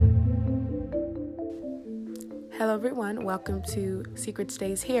Hello everyone, welcome to Secret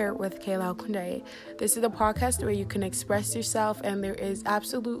Stays Here with Kayla Kunde. This is the podcast where you can express yourself and there is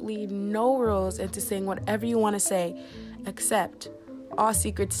absolutely no rules into saying whatever you want to say, except all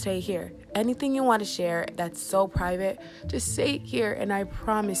secrets stay here. Anything you want to share that's so private, just say it here and I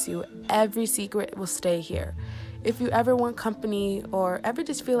promise you every secret will stay here. If you ever want company or ever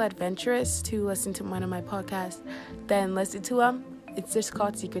just feel adventurous to listen to one of my podcasts, then listen to them. It's just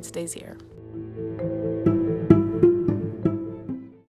called Secret Stays Here.